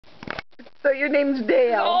So your name's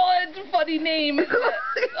Dale. Oh, it's a funny name, isn't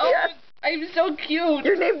it? Oh, Yes. I'm so cute.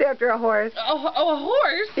 You're named after a horse. Oh, a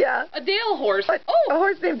horse? Yeah. A Dale horse. A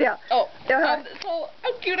horse named Dale. Oh. Uh-huh. So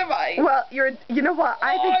how cute am I? Well, you know what?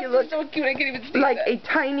 I think you I'm look so cute. I can't even speak. like a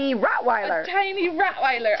tiny Rottweiler. A tiny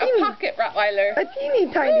Rottweiler. Teeny. A pocket Rottweiler. A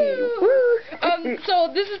teeny tiny. Woo.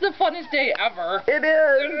 So this is the funnest day ever. It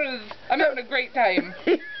is. I'm having a great time.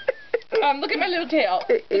 Look at my little tail.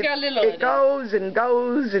 Look how little it is. It goes and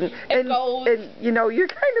goes and you know, you're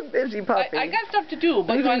kind of busy, puppy. I got stuff to do,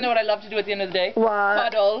 but you want to know what I love to do at the end of the day? What?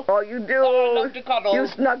 Cuddle. Oh, you do. Oh, I love to cuddle. You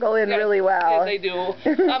snuggle in really well. Yes, I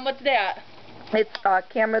do. What's that? It's a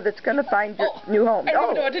camera that's going to find your new home. I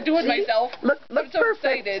don't know what to do with myself. Look I'm so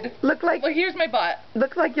perfect. excited. Look like. Well, here's my butt.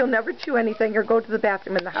 Look like you'll never chew anything or go to the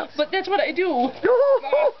bathroom in the house. But that's what I do. All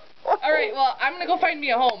right. Well, I'm gonna go find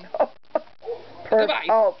me a home. Goodbye.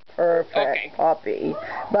 Oh, perfect, Okay. puppy.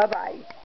 Bye-bye.